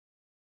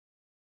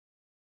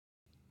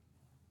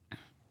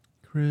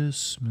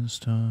Christmas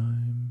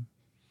time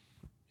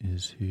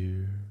is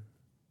here.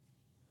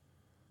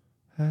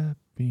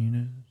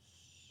 Happiness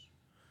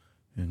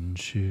and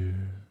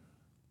cheer.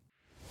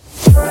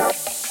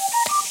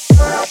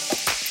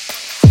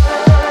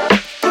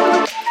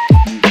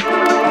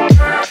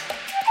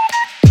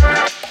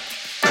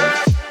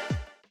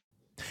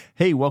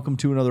 Hey, welcome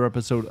to another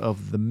episode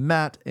of the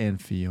Matt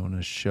and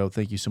Fiona Show.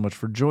 Thank you so much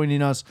for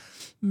joining us.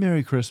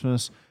 Merry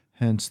Christmas,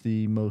 hence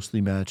the mostly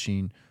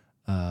matching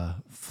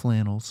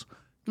flannels,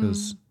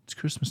 because it's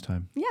Christmas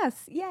time.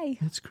 Yes, yay.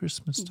 It's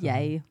Christmas time.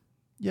 Yay.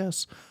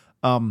 Yes.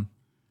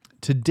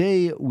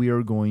 Today we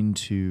are going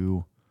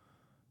to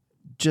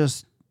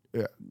just,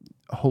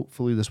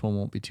 hopefully this one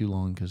won't be too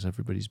long because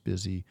everybody's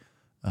busy,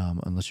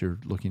 unless you're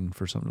looking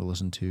for something to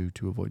listen to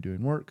avoid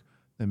doing work.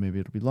 Then maybe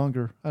it'll be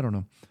longer. I don't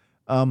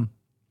know.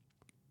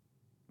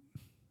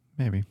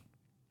 Maybe.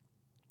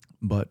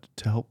 But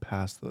to help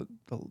pass the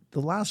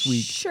last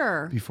week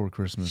before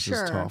Christmas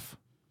is tough.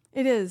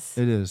 It is.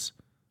 It is.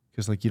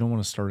 Because you don't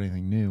want to start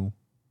anything new.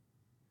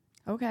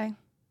 Okay.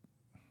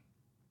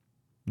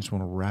 You just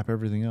want to wrap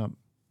everything up.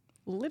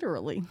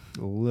 Literally.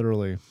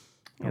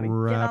 Get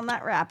on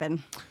that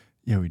wrapping.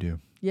 Yeah, we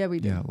do. Yeah, we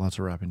do. Yeah, lots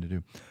of wrapping to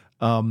do.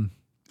 I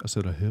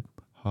said a hip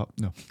hop.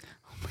 No.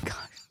 Oh my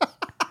gosh.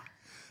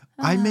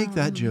 I make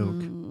that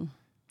joke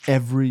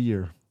every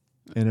year.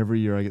 And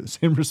every year I get the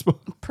same response.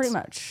 Pretty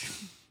much.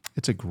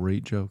 It's a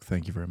great joke.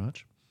 Thank you very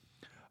much.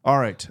 All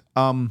right.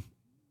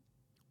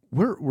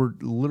 We're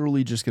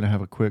literally just going to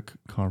have a quick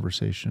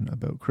conversation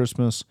about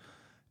Christmas,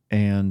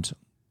 and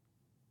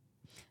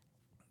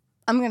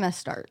I'm going to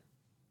start.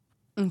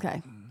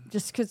 Okay.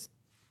 Just because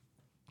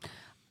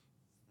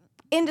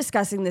in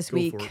discussing this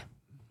week,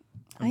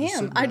 I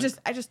am. I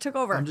just took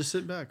over. I'm just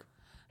sitting back.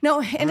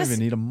 No, I don't even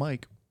need a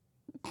mic.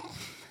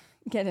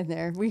 Get in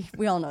there. We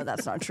all know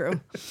that's not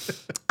true.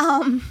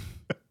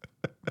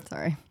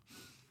 Sorry.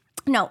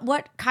 No,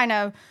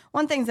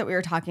 one things that we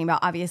were talking about,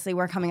 obviously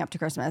we're coming up to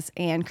Christmas,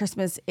 and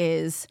Christmas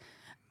is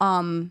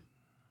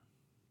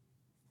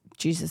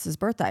Jesus'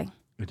 birthday.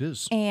 It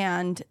is.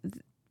 And,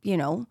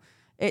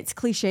 it's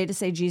cliche to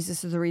say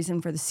Jesus is the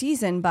reason for the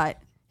season,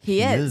 but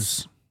he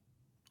is.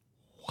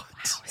 What?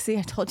 Wow. See,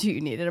 I told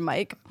you needed a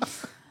mic.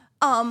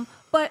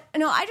 But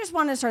no, I just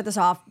want to start this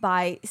off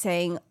by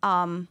saying,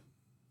 so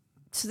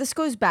this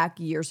goes back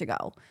years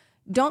ago.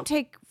 Don't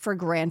take for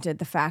granted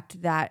the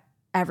fact that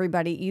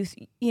everybody,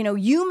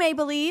 you may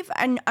believe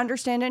and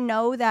understand and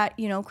know that,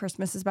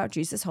 Christmas is about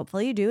Jesus.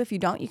 Hopefully you do. If you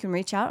don't, you can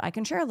reach out. I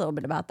can share a little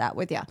bit about that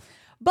with you.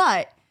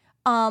 But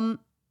I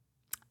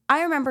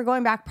remember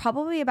going back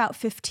probably about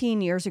 15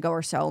 years ago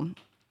or so.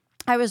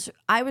 I was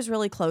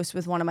really close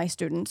with one of my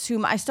students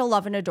whom I still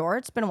love and adore.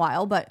 It's been a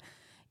while,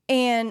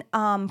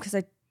 because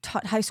I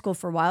taught high school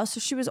for a while.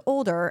 So she was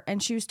older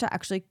and she used to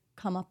actually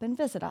come up and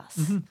visit us.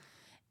 Mm-hmm.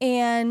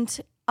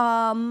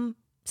 And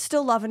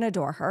still love and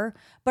adore her.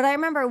 But I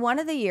remember one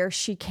of the years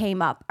she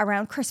came up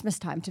around Christmas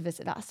time to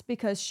visit us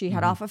because she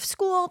had off of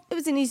school. It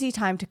was an easy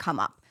time to come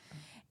up.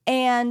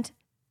 And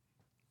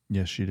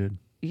yes, she did.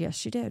 Yes,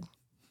 she did.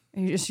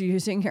 Are you just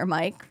using your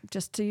mic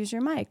just to use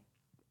your mic?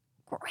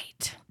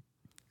 Great.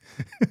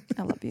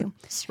 I love you.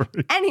 Sorry.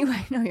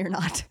 Anyway, no, you're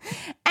not.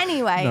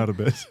 Anyway. Not a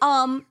bit.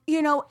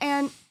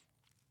 And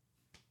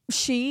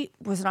she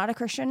was not a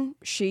Christian.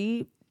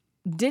 She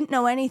didn't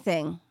know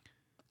anything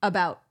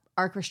about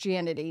our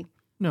Christianity.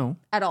 No.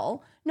 At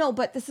all. No,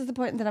 but this is the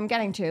point that I'm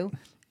getting to.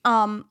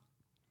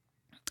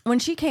 When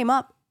she came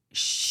up,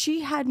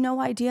 she had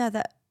no idea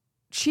that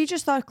she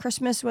just thought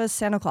Christmas was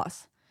Santa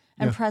Claus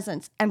and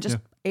presents and just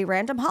a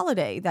random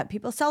holiday that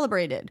people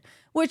celebrated,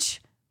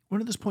 which...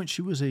 When at this point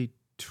she was a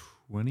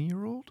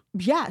 20-year-old?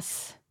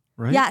 Yes.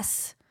 Right?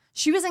 Yes.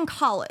 She was in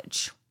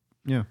college.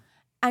 Yeah.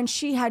 And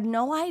she had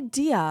no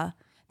idea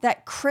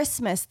that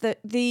Christmas,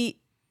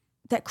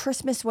 that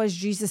Christmas was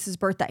Jesus's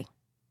birthday.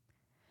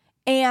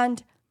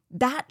 And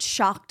that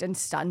shocked and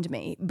stunned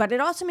me. But it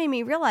also made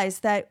me realize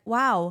that,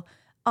 wow,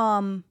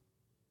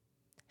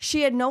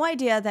 she had no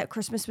idea that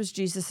Christmas was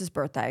Jesus's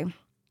birthday.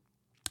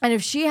 And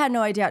if she had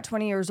no idea at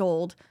 20 years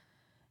old,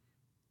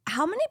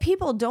 how many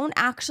people don't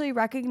actually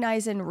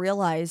recognize and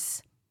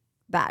realize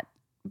that?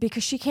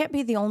 Because she can't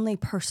be the only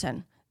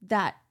person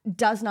that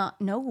does not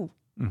know.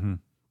 Mm-hmm.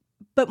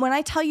 But when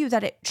I tell you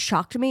that it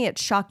shocked me.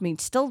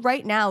 Still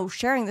right now,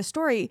 sharing the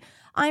story,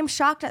 I'm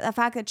shocked at the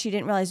fact that she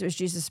didn't realize it was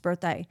Jesus'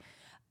 birthday.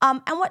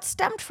 And what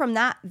stemmed from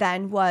that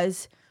then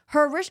was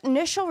her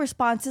initial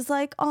response is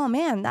like, oh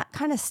man, that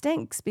kind of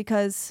stinks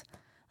because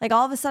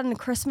all of a sudden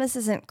Christmas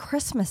isn't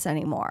Christmas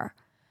anymore.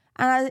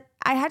 And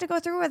I had to go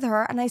through with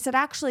her and I said,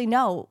 actually,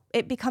 no,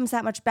 it becomes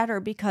that much better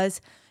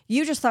because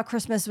you just thought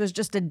Christmas was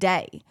just a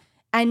day.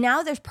 And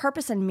now there's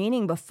purpose and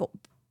meaning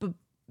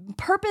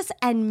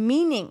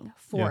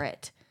for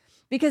it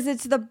because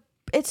it's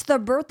the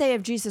birthday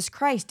of Jesus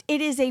Christ. It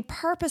is a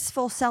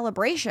purposeful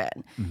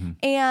celebration. Mm-hmm.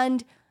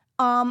 And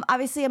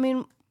obviously,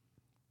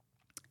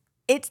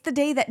 it's the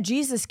day that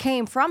Jesus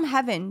came from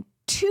heaven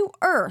to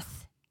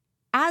earth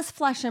as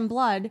flesh and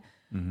blood.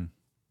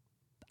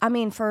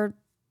 Mm-hmm. For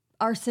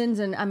our sins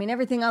and I mean,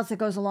 everything else that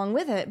goes along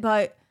with it.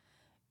 But,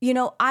 you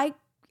know, I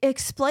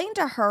explained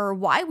to her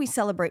why we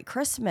celebrate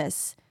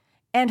Christmas.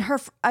 And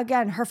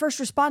her first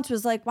response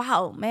was like,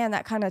 wow, man,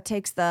 that kind of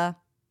takes the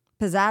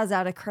pizzazz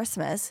out of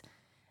Christmas.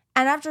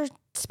 And after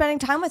spending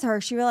time with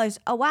her, she realized,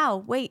 oh, wow,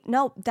 wait,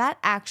 no, that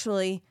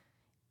actually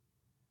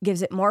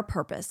gives it more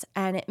purpose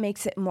and it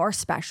makes it more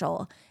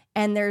special.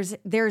 And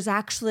there's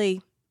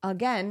actually,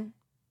 again,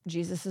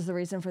 Jesus is the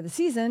reason for the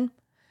season.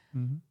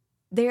 Mm-hmm.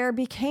 There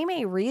became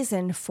a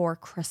reason for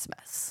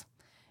Christmas.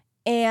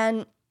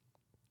 And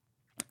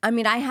I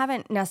mean, I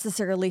haven't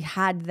necessarily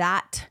had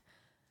that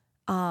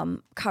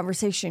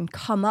conversation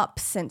come up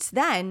since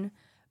then,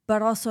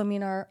 but also, I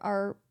mean,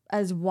 our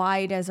as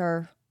wide as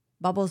our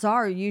bubbles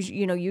are,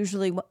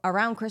 usually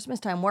around Christmas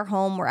time, we're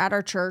home, we're at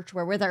our church,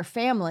 we're with our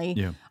family.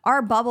 Yeah.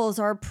 Our bubbles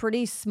are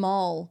pretty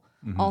small,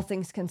 all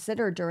things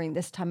considered, during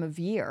this time of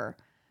year.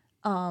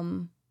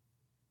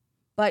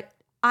 But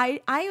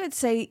I would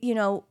say,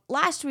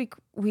 last week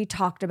we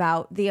talked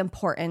about the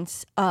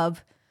importance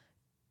of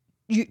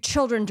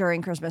children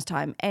during Christmas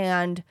time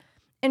and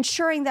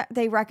ensuring that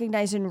they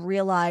recognize and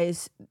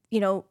realize,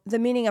 the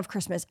meaning of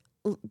Christmas,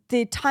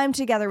 the time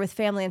together with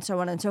family and so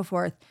on and so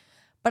forth.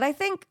 But I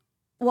think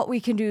what we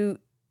can do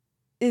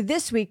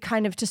this week,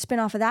 kind of to spin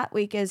off of that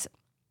week, is,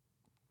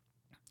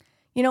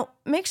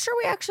 make sure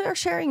we actually are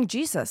sharing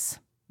Jesus.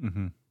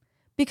 Mm-hmm.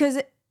 Because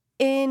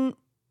it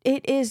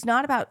is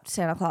not about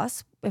Santa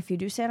Claus. If you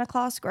do Santa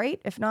Claus,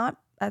 great. If not,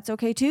 that's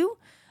okay too.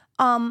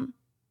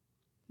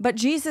 But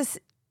Jesus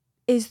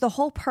is the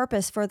whole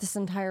purpose for this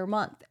entire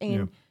month.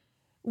 And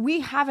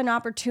we have an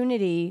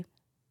opportunity,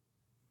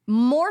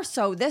 more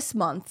so this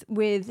month,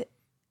 with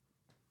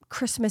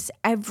Christmas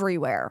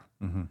everywhere,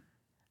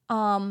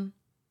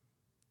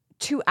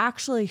 to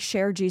actually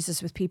share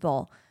Jesus with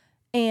people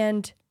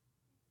and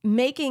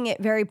making it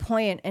very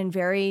poignant and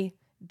very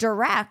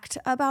direct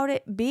about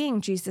it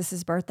being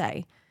Jesus's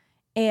birthday.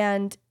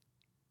 And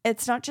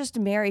it's not just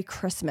Merry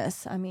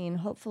Christmas. I mean,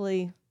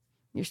 hopefully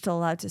you're still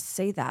allowed to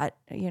say that,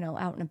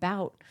 out and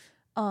about.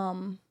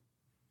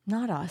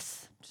 Not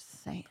us,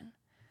 just saying.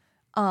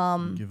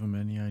 Give them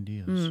any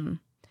ideas.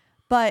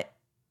 But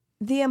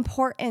the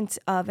importance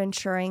of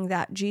ensuring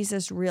that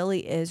Jesus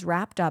really is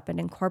wrapped up and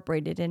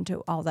incorporated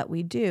into all that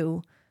we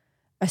do,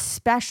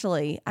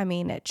 especially, I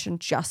mean, it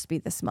shouldn't just be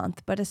this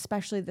month, but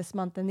especially this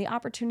month, and the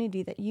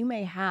opportunity that you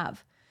may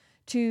have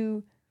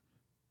to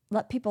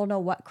let people know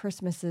what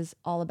Christmas is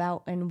all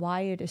about and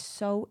why it is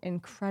so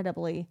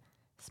incredibly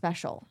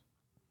special.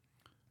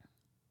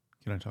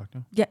 Can I talk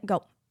now? Yeah,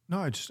 go.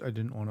 No, I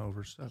didn't want to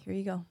overstep. Here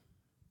you go.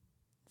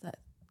 Is that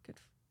good?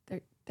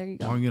 There you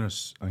go. Oh, I'm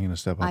gonna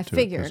step up. I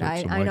figured.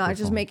 I know. I was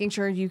just making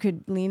sure you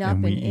could lean up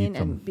and in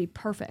and be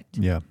perfect.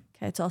 Yeah.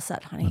 Okay, it's all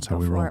set, honey. That's how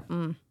we roll.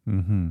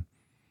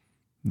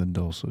 The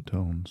dulcet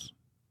tones.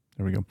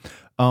 There we go.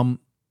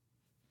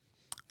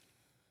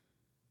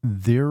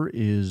 There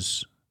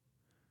is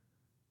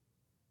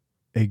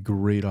a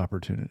great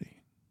opportunity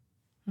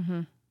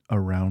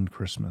around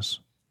Christmas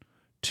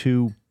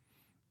to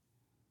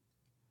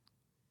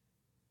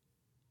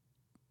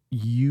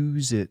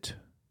use it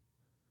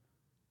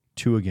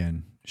to,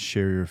 again,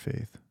 share your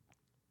faith.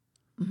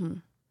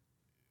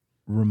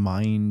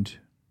 Remind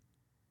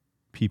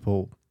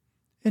people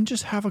and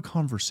just have a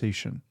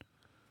conversation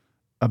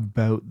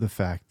about the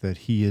fact that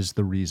he is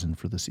the reason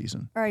for the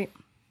season. Right.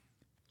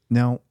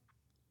 Now,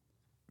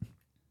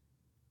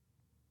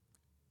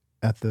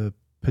 at the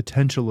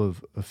potential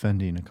of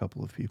offending a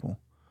couple of people,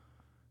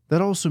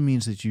 that also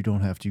means that you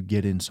don't have to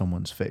get in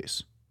someone's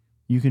face.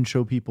 You can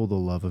show people the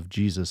love of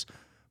Jesus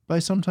by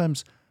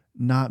sometimes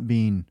not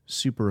being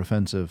super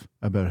offensive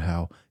about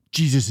how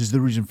Jesus is the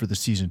reason for the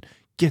season.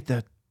 Get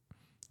that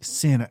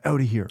Santa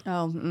out of here.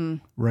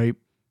 Right?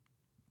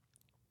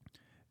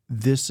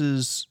 This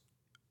is,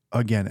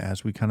 again,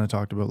 as we kind of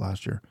talked about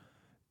last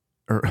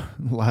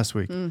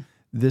week,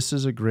 this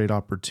is a great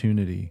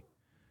opportunity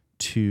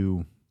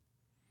to,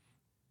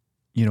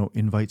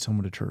 invite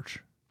someone to church.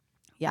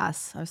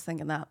 Yes, I was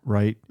thinking that.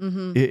 Right?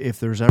 If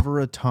there's ever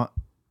a time...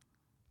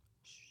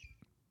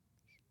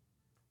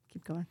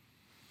 Keep going.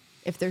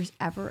 If there's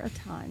ever a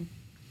time...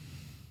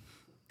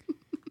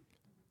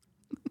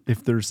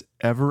 If there's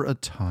ever a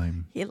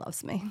time... He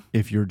loves me.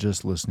 If you're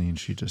just listening,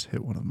 she just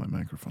hit one of my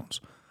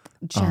microphones.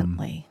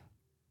 Gently.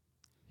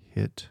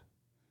 Hit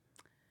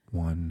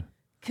one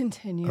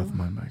of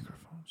my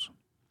microphones.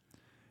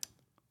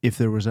 If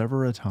there was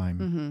ever a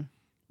time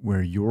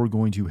where you're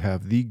going to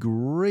have the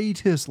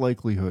greatest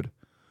likelihood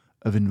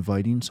of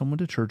inviting someone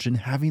to church and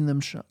having them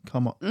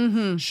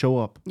show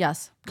up,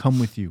 yes, come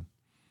with you,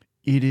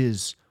 it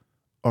is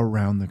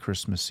around the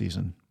Christmas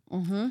season,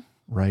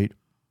 right?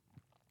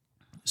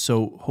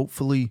 So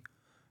hopefully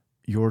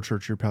your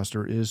church, your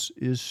pastor is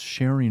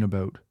sharing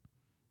about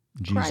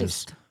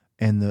Jesus Christ.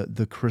 And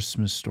the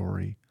Christmas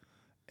story,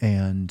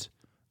 and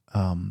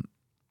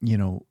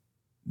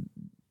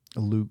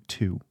Luke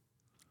 2,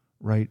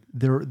 right?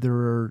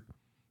 There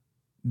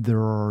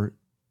are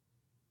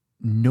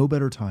no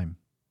better time.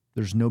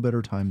 There's no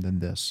better time than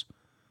this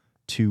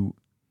to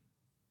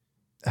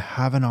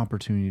have an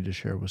opportunity to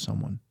share with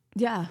someone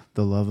Yeah.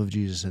 the love of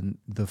Jesus and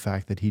the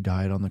fact that he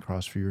died on the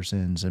cross for your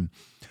sins and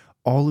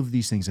all of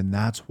these things. And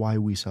that's why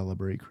we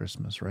celebrate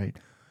Christmas, right?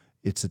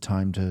 It's a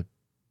time to,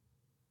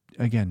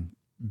 again,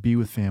 be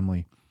with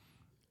family,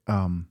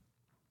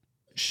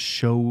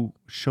 show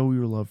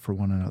your love for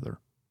one another,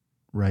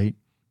 right?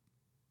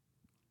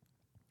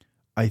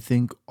 I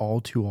think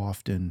all too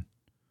often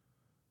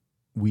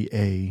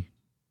we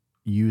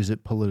use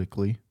it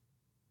politically,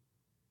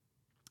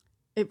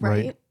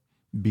 Right?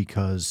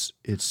 because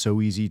it's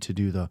so easy to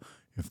do the,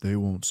 if they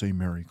won't say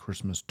Merry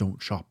Christmas,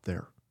 don't shop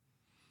there.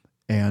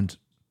 And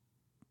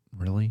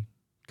really,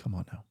 come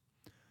on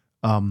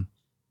now.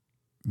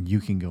 You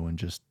can go and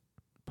just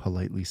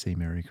politely say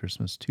Merry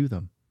Christmas to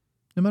them,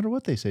 no matter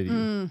what they say to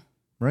you,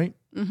 right?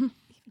 Mm-hmm.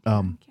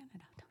 Um, Canada.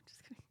 No,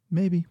 just kidding.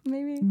 Maybe.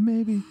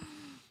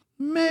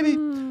 Maybe.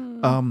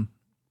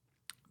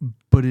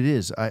 But it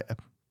is.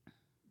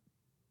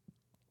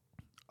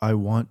 I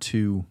want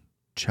to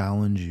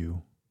challenge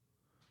you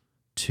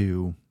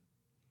to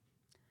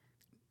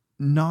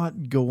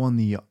not go on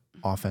the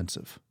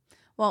offensive.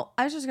 Well,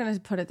 I was just going to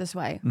put it this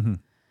way. Mm-hmm.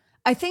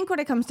 I think what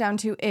it comes down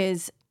to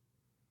is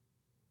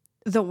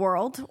the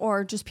world,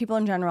 or just people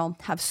in general,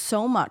 have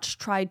so much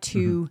tried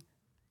to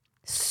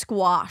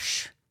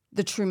squash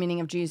the true meaning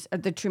of Jesus,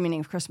 the true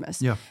meaning of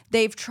Christmas. Yeah.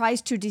 They've tried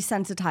to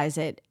desensitize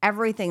it.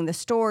 Everything, the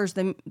stores,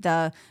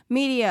 the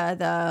media,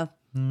 the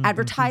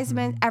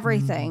advertisement,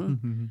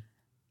 everything.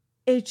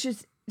 It's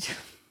just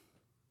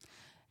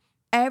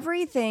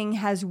everything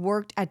has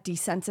worked at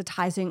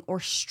desensitizing or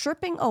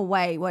stripping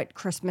away what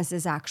Christmas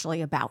is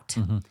actually about.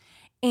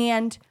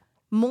 And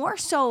more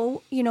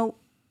so, you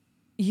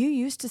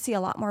used to see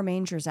a lot more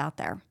mangers out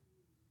there.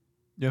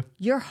 Yeah.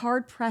 You're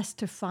hard pressed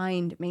to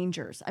find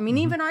mangers. I mean,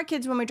 even our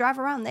kids, when we drive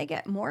around, they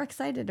get more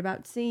excited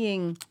about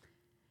seeing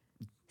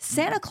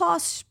Santa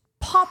Claus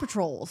Paw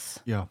Patrols.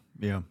 Yeah.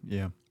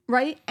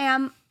 Right?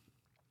 And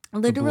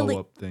literally,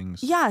 blow up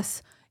things.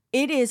 yes,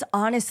 it is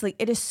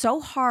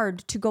so hard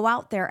to go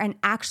out there and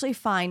actually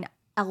find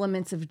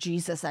elements of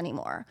Jesus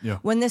anymore. Yeah.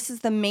 When this is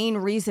the main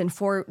reason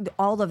for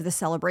all of the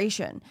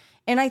celebration.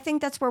 And I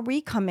think that's where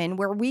we come in,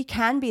 where we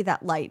can be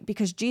that light,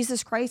 because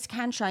Jesus Christ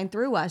can shine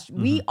through us.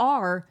 We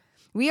are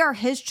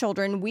his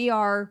children. We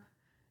have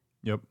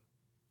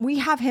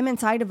him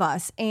inside of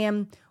us,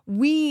 and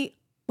we're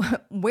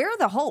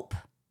the hope,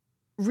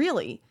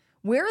 really.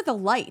 We're the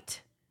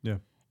light. Yeah.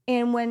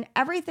 And when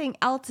everything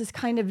else is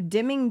kind of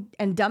dimming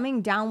and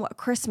dumbing down what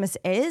Christmas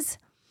is,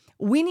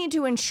 we need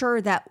to ensure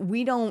that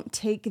we don't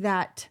take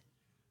that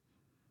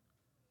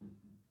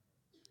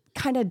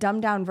kind of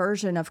dumbed down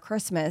version of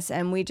Christmas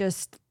and we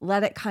just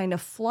let it kind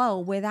of flow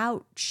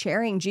without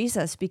sharing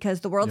Jesus, because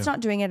the world's not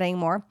doing it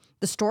anymore.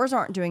 The stores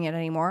aren't doing it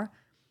anymore.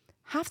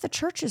 Half the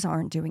churches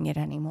aren't doing it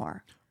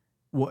anymore.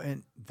 Well,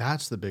 and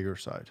that's the bigger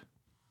side,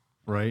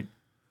 right?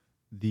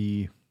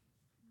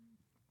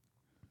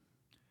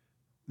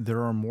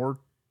 There are more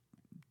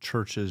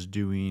churches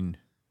doing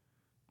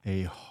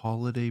a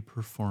holiday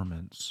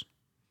performance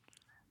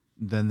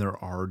than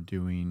there are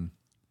doing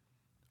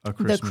a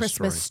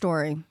Christmas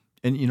story.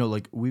 And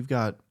we've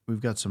got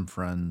some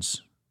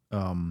friends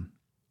out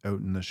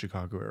in the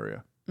Chicago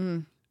area,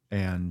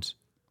 and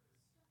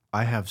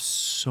I have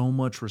so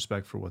much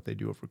respect for what they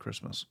do over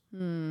Christmas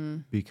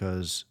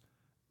because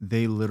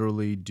they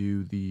literally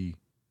do the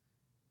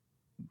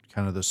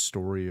kind of the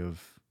story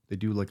of, they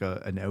do like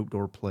an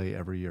outdoor play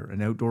every year,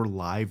 an outdoor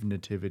live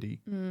nativity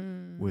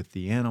with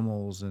the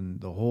animals and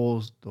the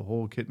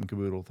whole kit and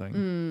caboodle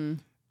thing.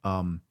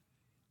 And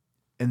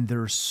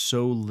there's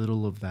so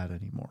little of that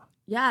anymore.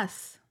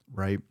 Yes.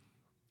 Right?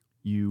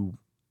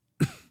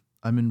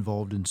 I'm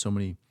involved in so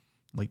many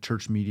like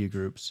church media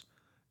groups,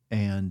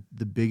 and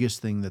the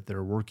biggest thing that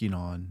they're working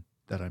on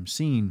that I'm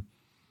seeing,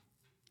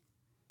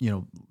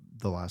 the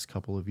last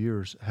couple of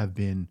years have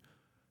been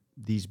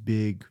these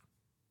big,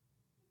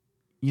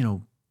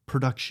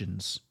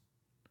 productions,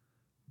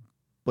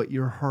 but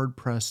you're hard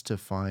pressed to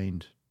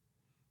find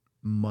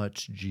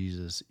much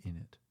Jesus in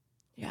it.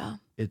 Yeah.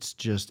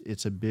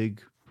 It's a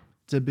big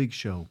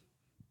show.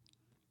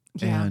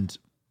 Yeah. And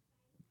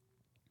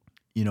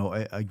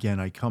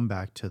I come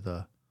back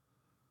to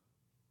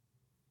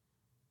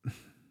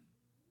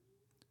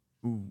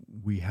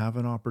we have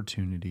an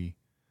opportunity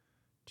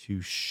to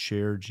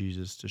share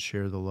Jesus, to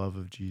share the love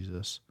of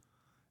Jesus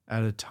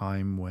at a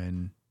time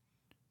when,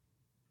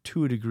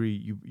 to a degree,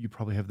 you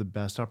probably have the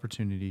best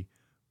opportunity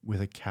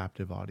with a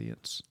captive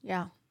audience.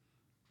 Yeah.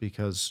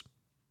 Because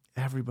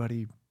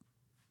everybody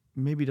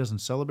maybe doesn't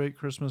celebrate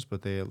Christmas,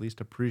 but they at least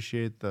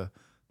appreciate the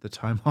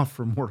time off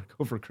from work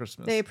over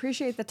Christmas. They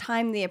appreciate the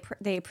time.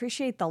 They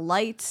appreciate the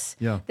lights.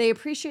 Yeah. They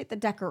appreciate the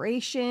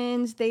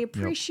decorations. They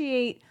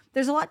appreciate,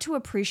 there's a lot to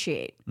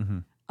appreciate.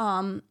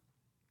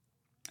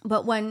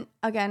 But when,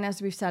 again,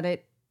 as we've said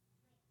it,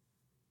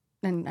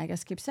 and I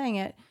guess keep saying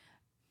it,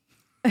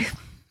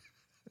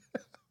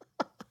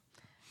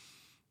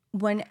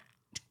 when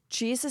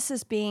Jesus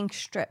is being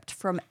stripped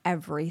from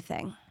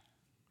everything,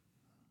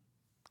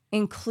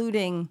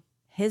 including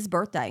his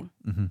birthday,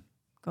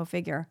 go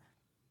figure,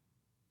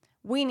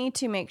 we need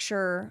to make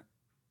sure,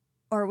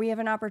 or we have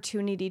an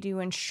opportunity to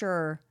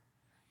ensure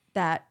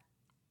that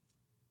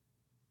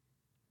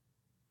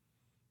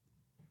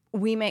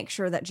we make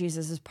sure that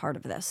Jesus is part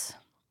of this.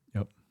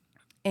 Yep.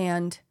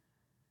 And,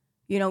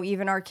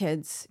 even our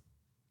kids,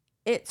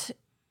 it's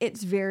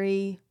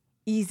very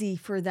easy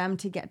for them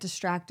to get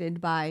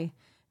distracted by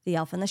the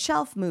Elf on the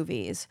Shelf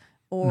movies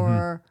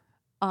or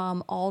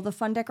all the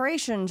fun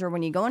decorations, or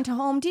when you go into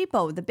Home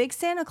Depot, the big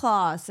Santa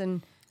Claus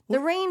and the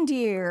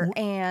reindeer,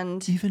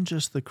 and even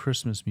just the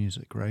Christmas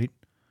music, right?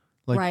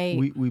 Like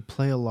right. we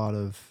play a lot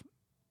of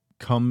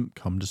come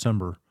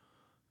December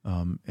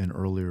and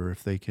earlier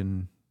if they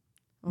can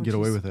get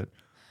away with it.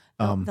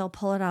 They'll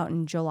pull it out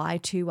in July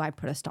too. I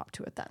put a stop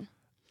to it then.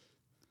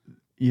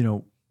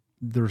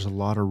 There's a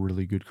lot of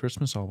really good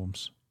Christmas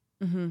albums,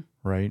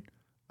 right?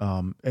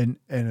 And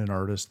an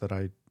artist that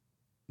I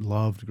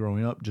loved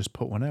growing up just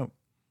put one out,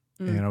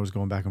 and I was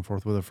going back and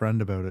forth with a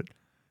friend about it.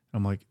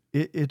 I'm like,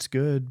 it's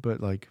good,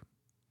 but like,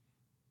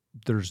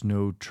 there's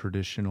no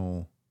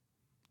traditional,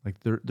 like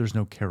there's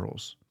no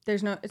carols.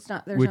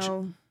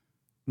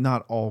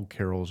 Not all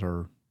carols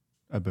are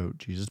about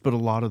Jesus, but a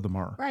lot of them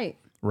are. Right.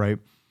 Right.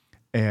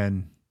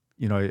 And,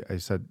 I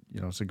said,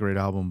 it's a great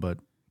album, but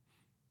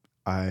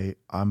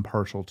I'm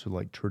partial to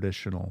like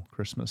traditional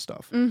Christmas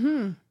stuff.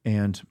 Mm-hmm.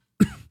 And,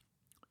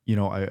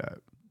 I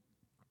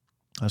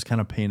was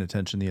kind of paying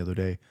attention the other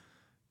day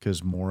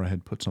because Maura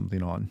had put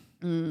something on,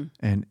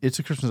 and it's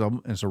a Christmas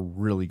album, and it's a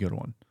really good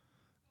one.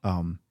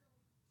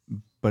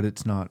 But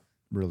it's not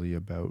really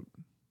about,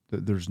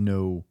 there's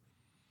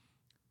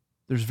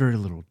very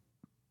little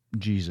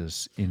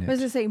Jesus in it. I was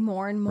going to say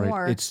more and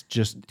more. Right? It's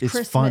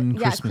fun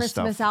Christmas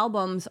stuff. Christmas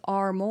albums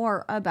are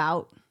more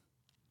about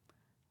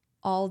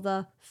all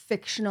the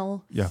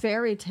fictional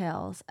fairy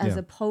tales as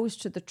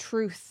opposed to the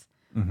truth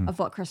of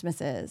what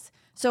Christmas is.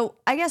 So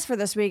I guess for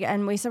this week,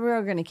 and we said we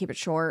were going to keep it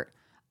short,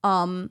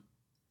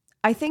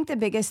 I think the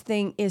biggest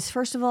thing is,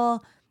 first of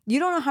all, you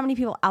don't know how many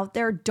people out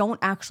there don't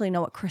actually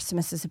know what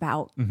Christmas is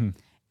about.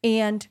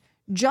 And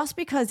just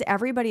because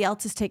everybody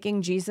else is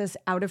taking Jesus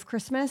out of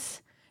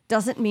Christmas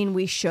doesn't mean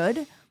we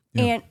should.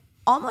 Yeah. And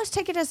almost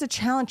take it as a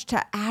challenge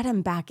to add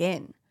him back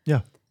in.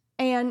 Yeah.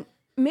 And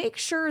make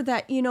sure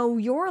that,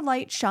 your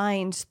light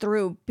shines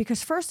through,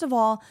 because first of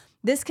all,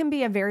 this can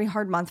be a very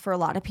hard month for a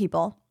lot of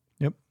people.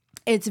 Yep.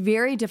 It's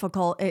very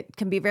difficult. It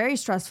can be very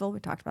stressful. We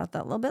talked about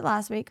that a little bit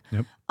last week.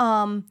 Yep.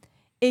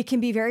 It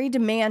can be very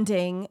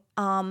demanding.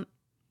 But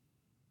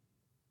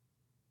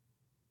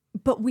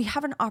we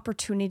have an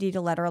opportunity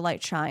to let our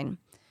light shine.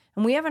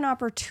 And we have an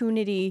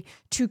opportunity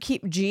to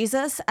keep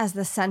Jesus as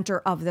the center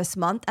of this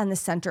month and the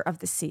center of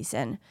the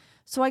season.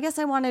 So I guess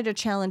I wanted to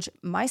challenge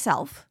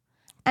myself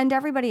and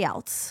everybody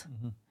else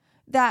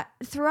that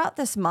throughout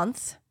this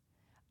month,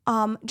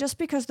 just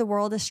because the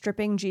world is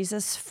stripping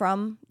Jesus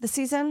from the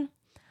season,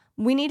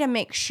 we need to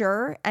make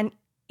sure, and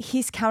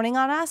he's counting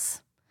on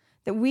us,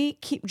 that we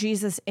keep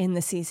Jesus in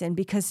the season,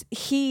 because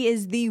he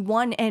is the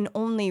one and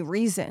only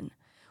reason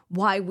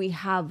why we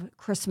have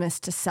Christmas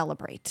to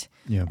celebrate.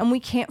 Yeah. And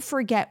we can't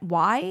forget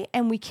why,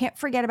 and we can't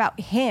forget about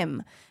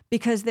him,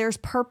 because there's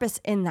purpose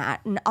in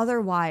that. And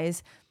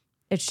otherwise,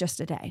 it's just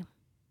a day.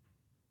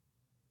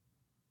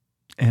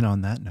 And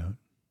on that note,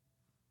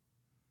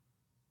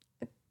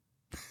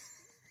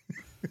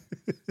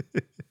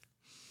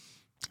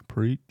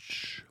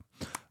 preach.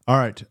 All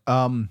right.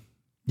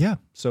 Yeah.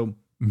 So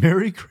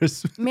Merry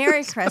Christmas.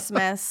 Merry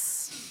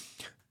Christmas.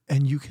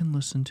 And you can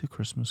listen to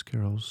Christmas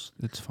carols.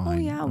 It's fine. Oh,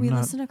 yeah. We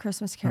listen to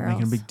Christmas carols. Not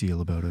making a big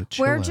deal about it.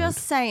 We're just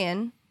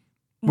saying,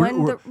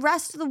 when the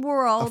rest of the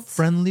world... A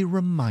friendly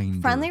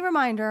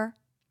reminder.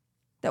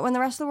 That when the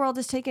rest of the world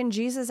is taking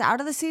Jesus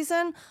out of the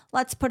season,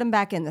 let's put him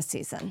back in the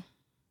season.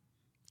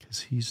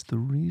 Because he's the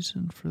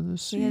reason for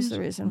this season. He is the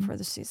reason for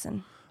the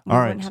season. We All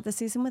right. wouldn't have the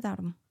season without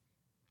him.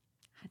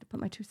 I had to put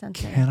my 2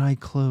 cents in. Can I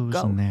close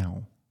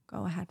now?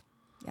 Go ahead.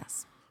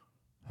 Yes.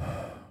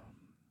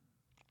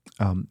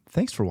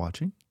 Thanks for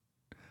watching.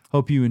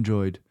 Hope you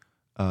enjoyed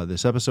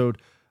this episode.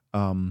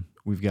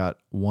 We've got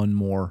one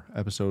more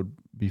episode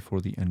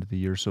before the end of the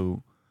year,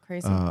 so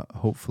crazy.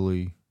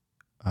 Hopefully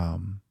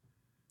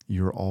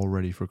you're all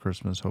ready for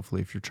Christmas.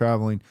 Hopefully if you're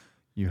traveling,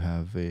 you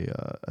have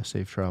a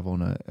safe travel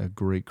and a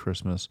great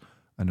Christmas.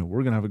 I know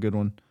we're going to have a good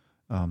one.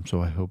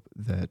 So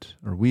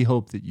we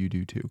hope that you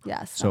do too.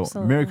 Yes, so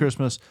absolutely. Merry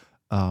Christmas.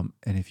 And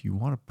if you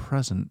want a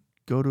present,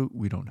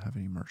 we don't have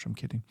any merch. I'm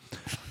kidding.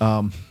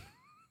 But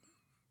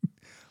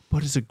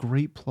it's a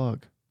great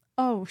plug.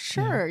 Oh,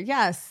 sure.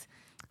 Yeah. Yes.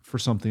 For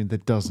something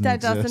that doesn't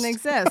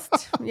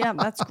exist. Yeah,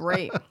 that's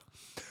great.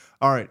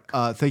 All right.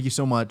 Thank you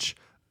so much.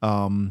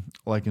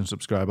 Like and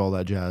subscribe, all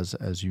that jazz,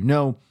 as you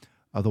know.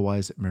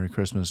 Otherwise, Merry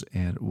Christmas,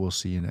 and we'll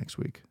see you next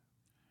week.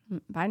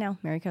 Bye now.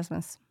 Merry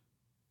Christmas.